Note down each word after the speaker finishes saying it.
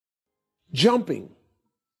Jumping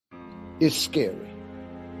is scary.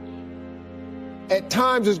 At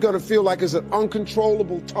times it's going to feel like it's an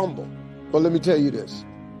uncontrollable tumble. But let me tell you this.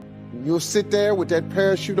 You'll sit there with that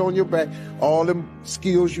parachute on your back, all them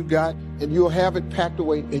skills you got, and you'll have it packed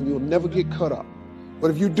away and you'll never get cut up.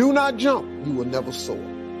 But if you do not jump, you will never soar.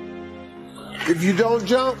 If you don't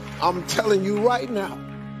jump, I'm telling you right now,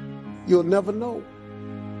 you'll never know.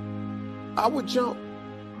 I would jump.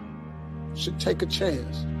 Should take a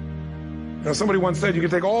chance. Now, somebody once said you can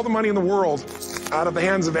take all the money in the world out of the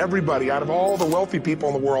hands of everybody, out of all the wealthy people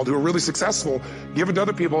in the world who are really successful, give it to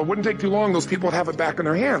other people. It wouldn't take too long. Those people would have it back in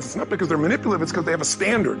their hands. It's not because they're manipulative. It's because they have a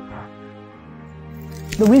standard.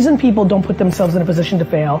 The reason people don't put themselves in a position to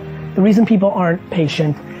fail, the reason people aren't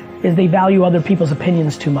patient, is they value other people's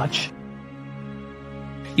opinions too much.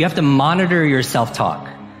 You have to monitor your self-talk.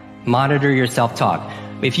 Monitor your self-talk.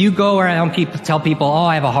 If you go around tell people, oh,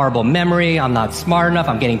 I have a horrible memory, I'm not smart enough,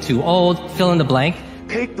 I'm getting too old, fill in the blank.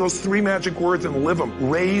 Take those 3 magic words and live them.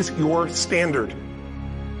 Raise your standard.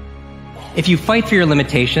 If you fight for your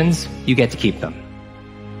limitations, you get to keep them.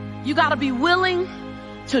 You gotta be willing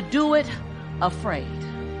to do it afraid.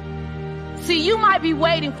 See, you might be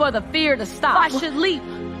waiting for the fear to stop. I should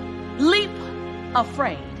leap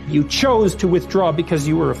afraid. You chose to withdraw because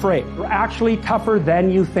you were afraid. You're actually tougher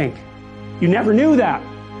than you think. You never knew that.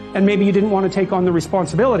 And maybe you didn't want to take on the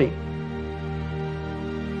responsibility.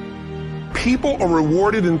 People are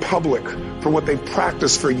rewarded in public for what they've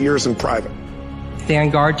practiced for years in private. Stay on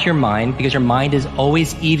guard to your mind, because your mind is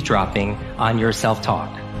always eavesdropping on your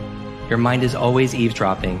self-talk. Your mind is always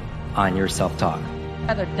eavesdropping on your self-talk.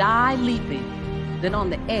 Rather die leaping than on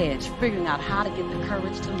the edge figuring out how to get the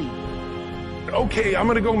courage to leap. Okay, I'm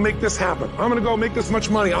gonna go make this happen. I'm gonna go make this much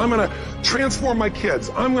money. I'm gonna transform my kids.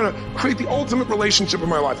 I'm gonna create the ultimate relationship in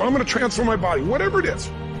my life. I'm gonna transform my body, whatever it is.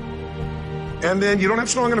 And then you don't have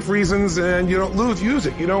strong enough reasons and you don't use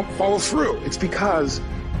it. You don't follow through. It's because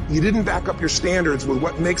you didn't back up your standards with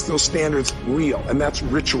what makes those standards real, and that's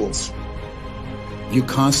rituals. You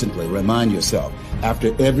constantly remind yourself,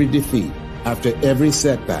 after every defeat, after every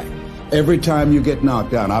setback, every time you get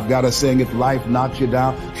knocked down, I've got a saying, if life knocks you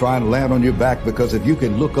down, try and land on your back, because if you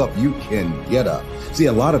can look up, you can get up. See,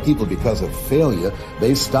 a lot of people, because of failure,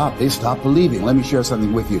 they stop believing. Let me share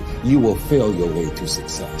something with you. You will fail your way to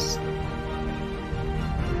success.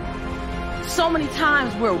 So many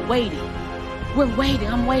times we're waiting.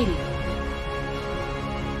 I'm waiting.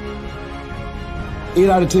 8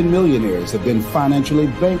 out of 10 millionaires have been financially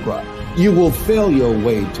bankrupt. You will fail your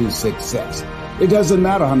way to success. It doesn't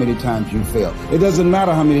matter how many times you fail. It doesn't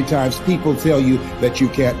matter how many times people tell you that you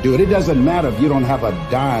can't do it. It doesn't matter if you don't have a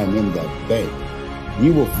dime in the bank.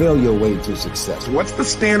 You will fail your way to success. What's the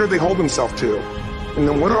standard they hold themselves to? And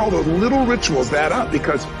then what are all those little rituals that up?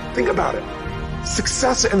 Because think about it.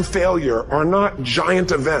 Success and failure are not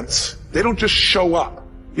giant events. They don't just show up.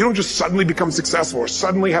 You don't just suddenly become successful or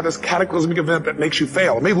suddenly have this cataclysmic event that makes you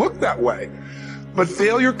fail. It may look that way, but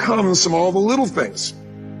failure comes from all the little things.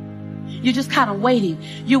 You're just kind of waiting.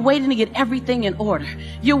 You're waiting to get everything in order.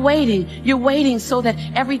 You're waiting so that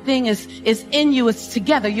everything is in you, it's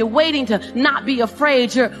together. You're waiting to not be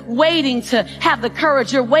afraid. You're waiting to have the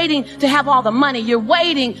courage. You're waiting to have all the money. You're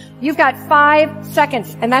waiting. You've got 5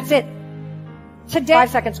 seconds, and that's it. Today, 5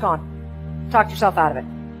 seconds gone. Talk yourself out of it.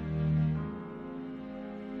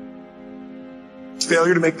 It's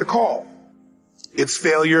failure to make the call. It's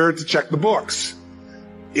failure to check the books.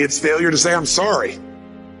 It's failure to say, I'm sorry.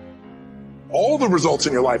 All the results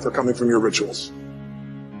in your life are coming from your rituals.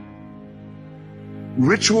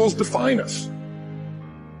 Rituals define us.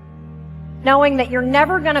 Knowing that you're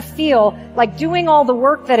never going to feel like doing all the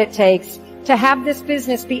work that it takes to have this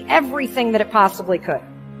business be everything that it possibly could.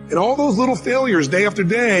 And all those little failures day after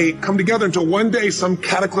day come together until one day some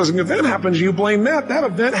cataclysmic event happens. You blame that. That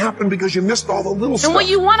event happened because you missed all the little stuff. And when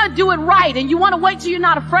you want to do it right and you want to wait till you're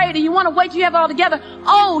not afraid and you want to wait till you have it all together,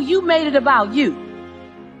 oh, you made it about you.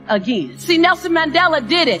 Again. See, Nelson Mandela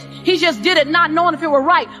did it. He just did it not knowing if it were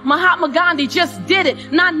right. Mahatma Gandhi just did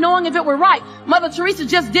it not knowing if it were right. Mother Teresa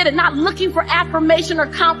just did it not looking for affirmation or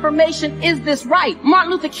confirmation. Is this right?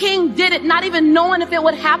 Martin Luther King did it not even knowing if it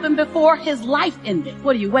would happen before his life ended.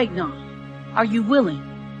 What are you waiting on? Are you willing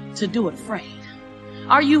to do it afraid?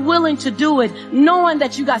 Are you willing to do it knowing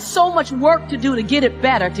that you got so much work to do to get it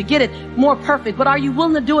better, to get it more perfect? But are you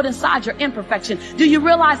willing to do it inside your imperfection? Do you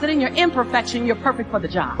realize that in your imperfection, you're perfect for the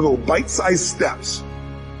job? Little bite-sized steps.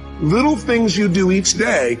 Little things you do each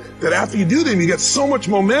day that after you do them, you get so much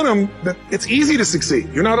momentum that it's easy to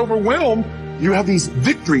succeed. You're not overwhelmed. You have these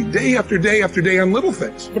victory day after day after day on little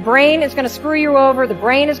things. The brain is going to screw you over. The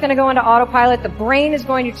brain is going to go into autopilot. The brain is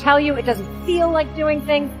going to tell you it doesn't feel like doing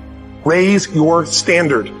things. Raise your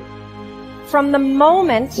standard. From the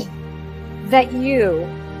moment that you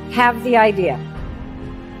have the idea,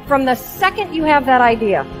 from the second you have that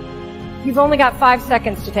idea, you've only got 5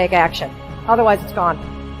 seconds to take action. Otherwise, it's gone.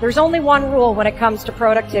 There's only one rule when it comes to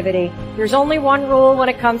productivity. There's only one rule when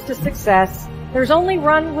it comes to success. There's only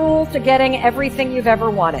one rule to getting everything you've ever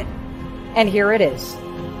wanted. And here it is.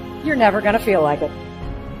 You're never going to feel like it.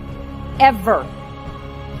 Ever.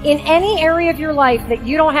 In any area of your life that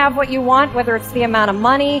you don't have what you want, whether it's the amount of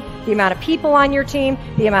money, the amount of people on your team,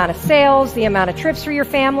 the amount of sales, the amount of trips for your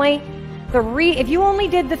family, if you only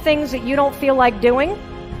did the things that you don't feel like doing,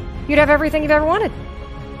 you'd have everything you've ever wanted.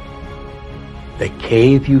 The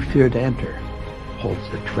cave you fear to enter holds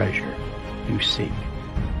the treasure you seek.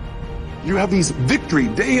 You have these victory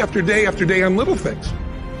day after day after day on little things.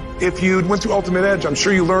 If you went to Ultimate Edge, I'm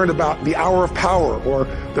sure you learned about the hour of power, or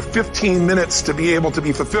the 15 minutes to be able to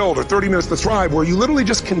be fulfilled, or 30 minutes to thrive, where you literally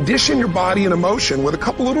just condition your body and emotion with a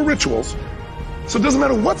couple little rituals. So it doesn't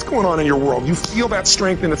matter what's going on in your world. You feel that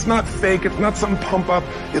strength, and it's not fake. It's not some pump up.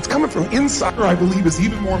 It's coming from inside. I believe is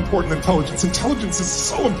even more important than intelligence. Intelligence is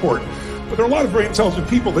so important, but there are a lot of very intelligent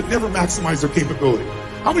people that never maximize their capability.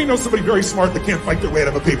 How many know somebody very smart that can't fight their way out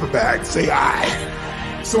of a paper bag? Say aye.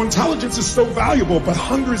 So intelligence is so valuable, but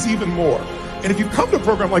hunger is even more. And if you come to a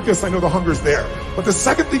program like this, I know the hunger's there. But the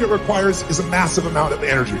second thing it requires is a massive amount of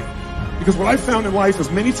energy. Because what I've found in life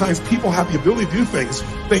is many times people have the ability to do things.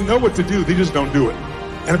 They know what to do, they just don't do it.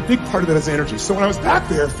 And a big part of that is energy. So when I was back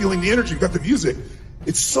there feeling the energy, got the music,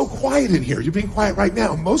 it's so quiet in here. You're being quiet right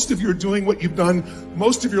now. Most of you are doing what you've done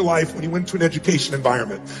most of your life when you went to an education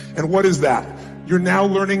environment. And what is that? You're now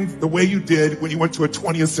learning the way you did when you went to a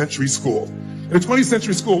 20th century school. In a 20th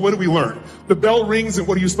century school, what do we learn? The bell rings, and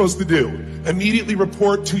what are you supposed to do? Immediately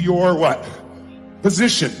report to your what?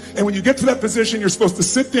 Position. And when you get to that position, you're supposed to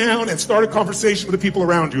sit down and start a conversation with the people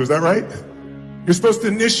around you. Is that right? You're supposed to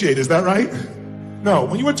initiate. Is that right? No.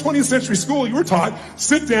 When you went to 20th century school, you were taught,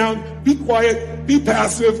 sit down, be quiet, be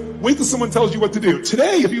passive, wait till someone tells you what to do.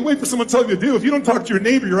 Today, if you wait for someone to tell you to do, if you don't talk to your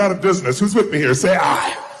neighbor, you're out of business. Who's with me here? Say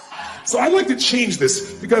aye. So I'd like to change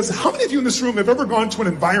this, because how many of you in this room have ever gone to an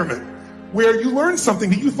environment where you learned something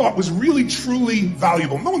that you thought was really, truly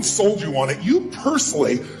valuable? No one sold you on it. You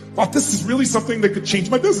personally thought this is really something that could change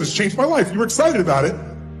my business, change my life. You were excited about it.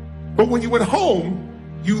 But when you went home,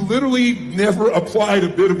 you literally never applied a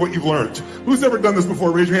bit of what you've learned. Who's ever done this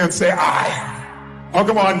before? Raise your hand, say aye. Oh,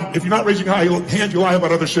 come on. If you're not raising your hand, you lie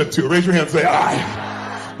about other shit too. Raise your hand, say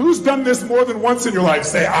aye. Who's done this more than once in your life?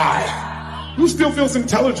 Say aye. Who still feels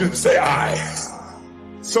intelligent? Say aye.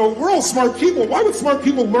 So we're all smart people. Why would smart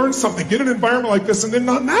people learn something, get an environment like this, and then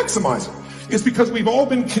not maximize it? It's because we've all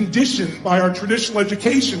been conditioned by our traditional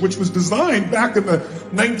education, which was designed back in the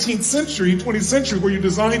 19th century, 20th century, where you're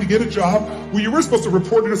designed to get a job where you were supposed to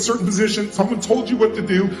report in a certain position, someone told you what to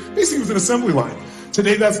do. Basically, it was an assembly line.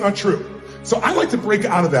 Today, that's not true. So I like to break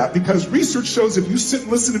out of that, because research shows if you sit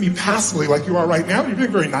and listen to me passively like you are right now, you're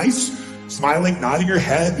being very nice, smiling, nodding your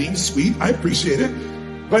head, being sweet. I appreciate it.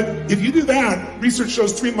 But if you do that, research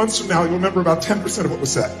shows 3 months from now, you'll remember about 10% of what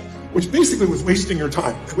was said, which basically was wasting your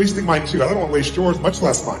time, wasting mine too. I don't want to waste yours, much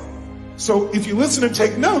less mine. So if you listen and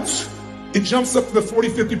take notes, it jumps up to the 40,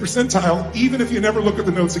 50 percentile, even if you never look at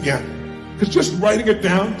the notes again. Because just writing it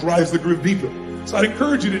down drives the groove deeper. So I'd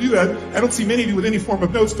encourage you to do that. I don't see many of you with any form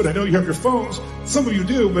of notes, but I know you have your phones. Some of you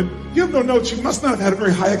do, but if you have no notes, you must not have had a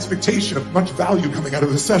very high expectation of much value coming out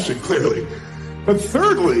of this session, clearly. But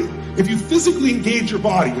thirdly, if you physically engage your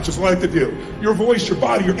body, which is what I like to do, your voice, your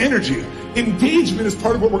body, your energy, engagement is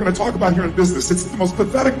part of what we're going to talk about here in business. It's the most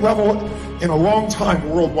pathetic level in a long time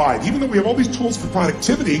worldwide. Even though we have all these tools for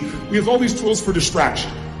productivity, we have all these tools for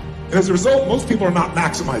distraction. And as a result, most people are not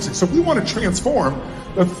maximizing. So if we want to transform,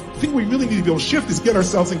 the thing we really need to be able to shift is get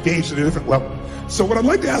ourselves engaged at a different level. So what I'd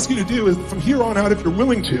like to ask you to do is, from here on out, if you're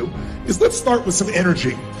willing to, is let's start with some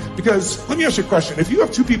energy. Because let me ask you a question. If you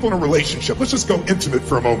have two people in a relationship, let's just go intimate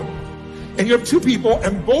for a moment. And you have two people,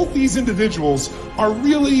 and both these individuals are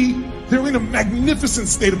really, they're in a magnificent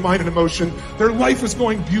state of mind and emotion. Their life is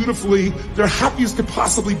going beautifully. They're happy as could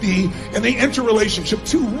possibly be. And they enter a relationship,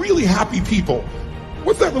 two really happy people.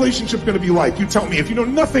 What's that relationship going to be like? You tell me. If you know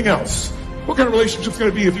nothing else, what kind of relationship is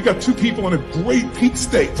going to be if you've got two people in a great peak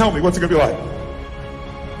state? Tell me, what's it going to be like?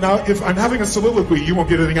 Now, if I'm having a soliloquy, you won't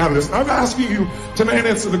get anything out of this. I'm asking you to not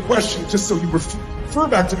answer the question just so you refer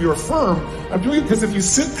back to me or affirm. I'm doing it because if you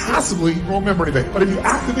sit passively, you won't remember anything. But if you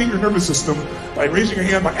activate your nervous system by raising your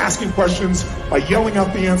hand, by asking questions, by yelling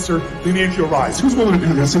out the answer, then the energy will rise. Who's willing to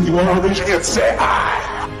do this? If you want to raise your hand, say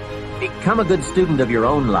aye. Become a good student of your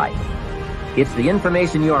own life. It's the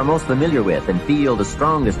information you are most familiar with and feel the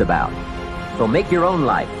strongest about. So make your own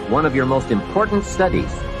life one of your most important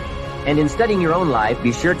studies. And in studying your own life,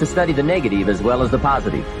 be sure to study the negative as well as the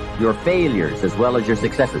positive, your failures as well as your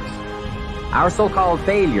successes. Our so-called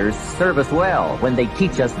failures serve us well when they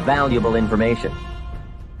teach us valuable information.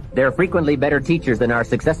 They're frequently better teachers than our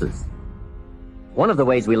successes. One of the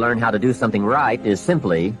ways we learn how to do something right is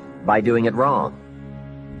simply by doing it wrong.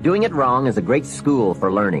 Doing it wrong is a great school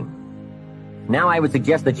for learning. Now I would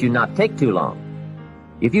suggest that you not take too long.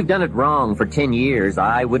 If you've done it wrong for 10 years,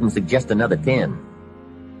 I wouldn't suggest another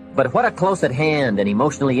 10. But what a close at hand and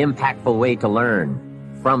emotionally impactful way to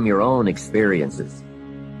learn from your own experiences.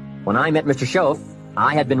 When I met Mr. Schoaf,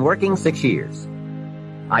 I had been working 6 years.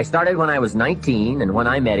 I started when I was 19, and when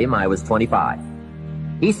I met him, I was 25.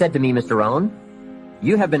 He said to me, Mr. Rohn,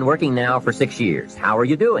 you have been working now for 6 years. How are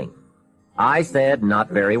you doing? I said, not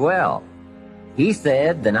very well. He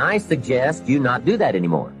said, then I suggest you not do that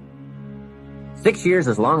anymore. 6 years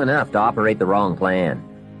is long enough to operate the wrong plan.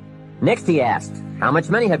 Next he asked, how much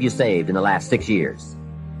money have you saved in the last 6 years?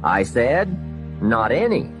 I said, not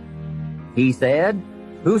any. He said,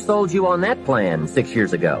 who sold you on that plan 6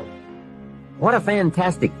 years ago? What a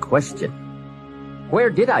fantastic question. Where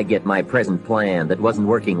did I get my present plan that wasn't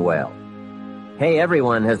working well? Hey,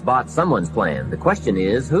 everyone has bought someone's plan. The question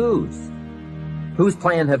is, whose? Whose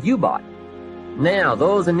plan have you bought? Now,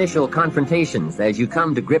 those initial confrontations as you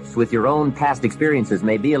come to grips with your own past experiences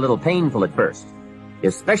may be a little painful at first,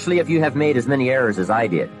 especially if you have made as many errors as I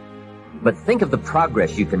did. But think of the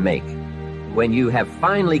progress you can make when you have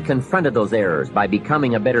finally confronted those errors by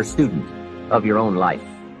becoming a better student of your own life.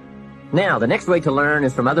 Now, the next way to learn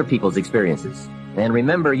is from other people's experiences. And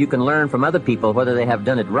remember, you can learn from other people whether they have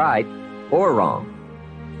done it right or wrong.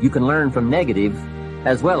 You can learn from negative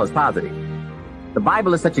as well as positive. The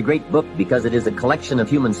Bible is such a great book because it is a collection of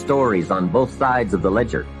human stories on both sides of the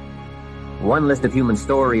ledger. One list of human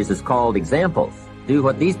stories is called examples. Do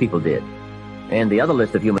what these people did. And the other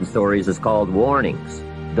list of human stories is called warnings.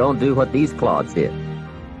 Don't do what these clods did.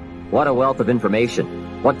 What a wealth of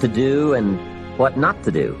information. What to do and what not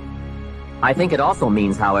to do. I think it also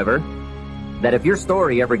means, however, that if your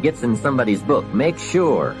story ever gets in somebody's book, make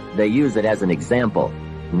sure they use it as an example,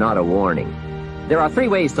 not a warning. There are 3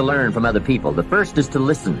 ways to learn from other people. The first is to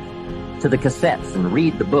listen to the cassettes and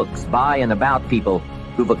read the books by and about people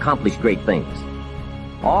who've accomplished great things.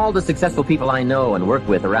 All the successful people I know and work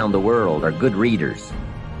with around the world are good readers.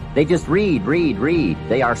 They just read.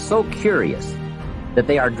 They are so curious that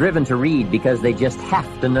they are driven to read because they just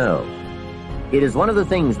have to know. It is one of the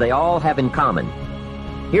things they all have in common.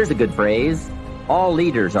 Here's a good phrase: all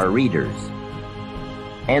leaders are readers.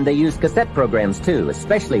 And they use cassette programs too,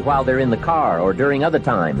 especially while they're in the car or during other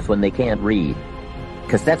times when they can't read.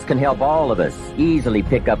 Cassettes can help all of us easily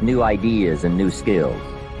pick up new ideas and new skills.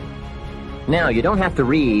 Now, you don't have to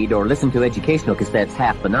read or listen to educational cassettes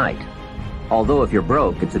half the night. Although if you're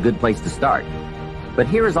broke, it's a good place to start. But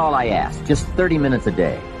here is all I ask, just 30 minutes a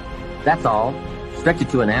day. That's all. Stretch it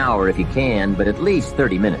to an hour if you can, but at least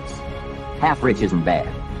 30 minutes. Half rich isn't bad.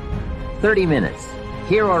 30 minutes.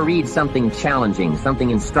 Hear or read something challenging, something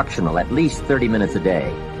instructional, at least 30 minutes a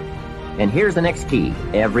day. And here's the next key.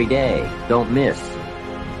 Every day. Don't miss.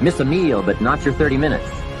 Miss a meal, but not your 30 minutes.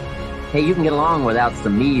 Hey, you can get along without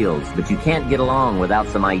some meals, but you can't get along without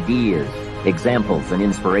some ideas, examples, and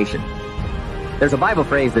inspiration. There's a Bible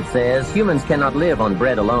phrase that says, humans cannot live on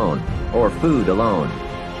bread alone, or food alone.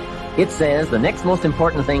 It says the next most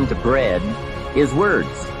important thing to bread is words.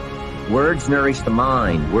 Words nourish the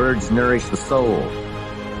mind. Words nourish the soul.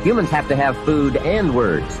 Humans have to have food and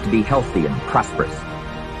words to be healthy and prosperous.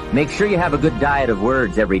 Make sure you have a good diet of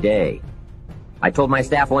words every day. I told my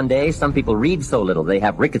staff one day, some people read so little they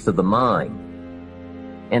have rickets of the mind.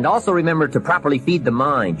 And also remember, to properly feed the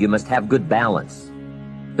mind, you must have good balance.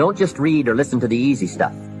 Don't just read or listen to the easy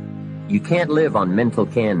stuff. You can't live on mental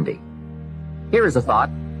candy. Here is a thought.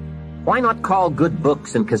 Why not call good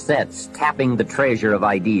books and cassettes tapping the treasure of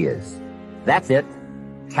ideas? That's it.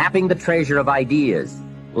 Tapping the treasure of ideas,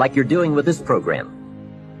 like you're doing with this program.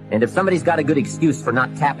 And if somebody's got a good excuse for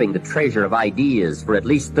not tapping the treasure of ideas for at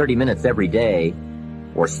least 30 minutes every day,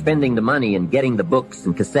 or spending the money and getting the books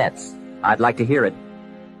and cassettes, I'd like to hear it.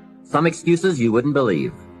 Some excuses you wouldn't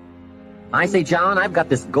believe. I say, John, I've got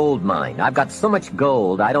this gold mine. I've got so much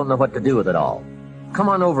gold, I don't know what to do with it all. Come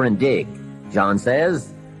on over and dig. John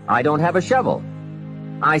says, I don't have a shovel.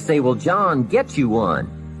 I say, well, John, get you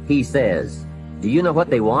one. He says, do you know what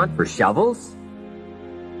they want for shovels?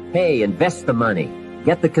 Hey, invest the money.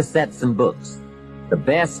 Get the cassettes and books. The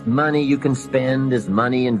best money you can spend is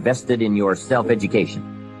money invested in your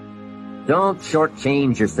self-education. Don't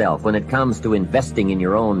shortchange yourself when it comes to investing in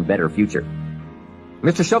your own better future.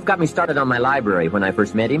 Mr. Shoaff got me started on my library when I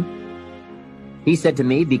first met him. He said to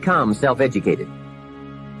me, become self-educated.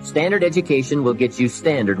 Standard education will get you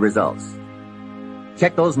standard results.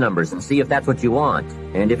 Check those numbers and see if that's what you want.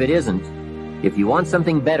 And if it isn't, if you want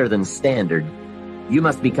something better than standard, you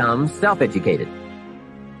must become self-educated.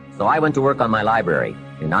 So I went to work on my library,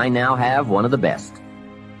 and I now have one of the best.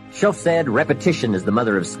 Shoaff said repetition is the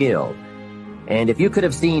mother of skill. And if you could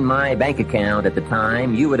have seen my bank account at the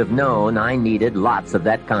time, you would have known I needed lots of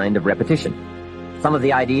that kind of repetition. Some of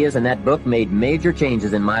the ideas in that book made major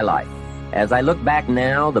changes in my life. As I look back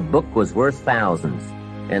now, the book was worth thousands,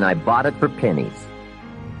 and I bought it for pennies.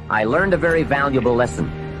 I learned a very valuable lesson.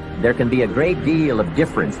 There can be a great deal of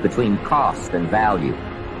difference between cost and value.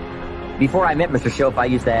 Before I met Mr. Shoaff, I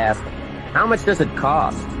used to ask, how much does it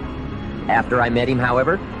cost? After I met him,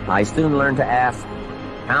 however, I soon learned to ask,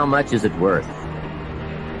 how much is it worth?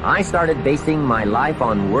 I started basing my life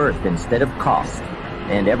on worth instead of cost,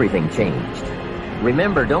 and everything changed.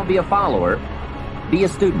 Remember, don't be a follower, be a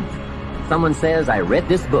student. Someone says, I read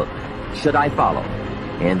this book, should I follow?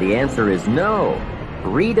 And the answer is no.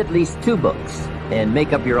 Read at least 2 books and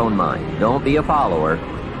make up your own mind. Don't be a follower,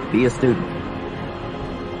 be a student.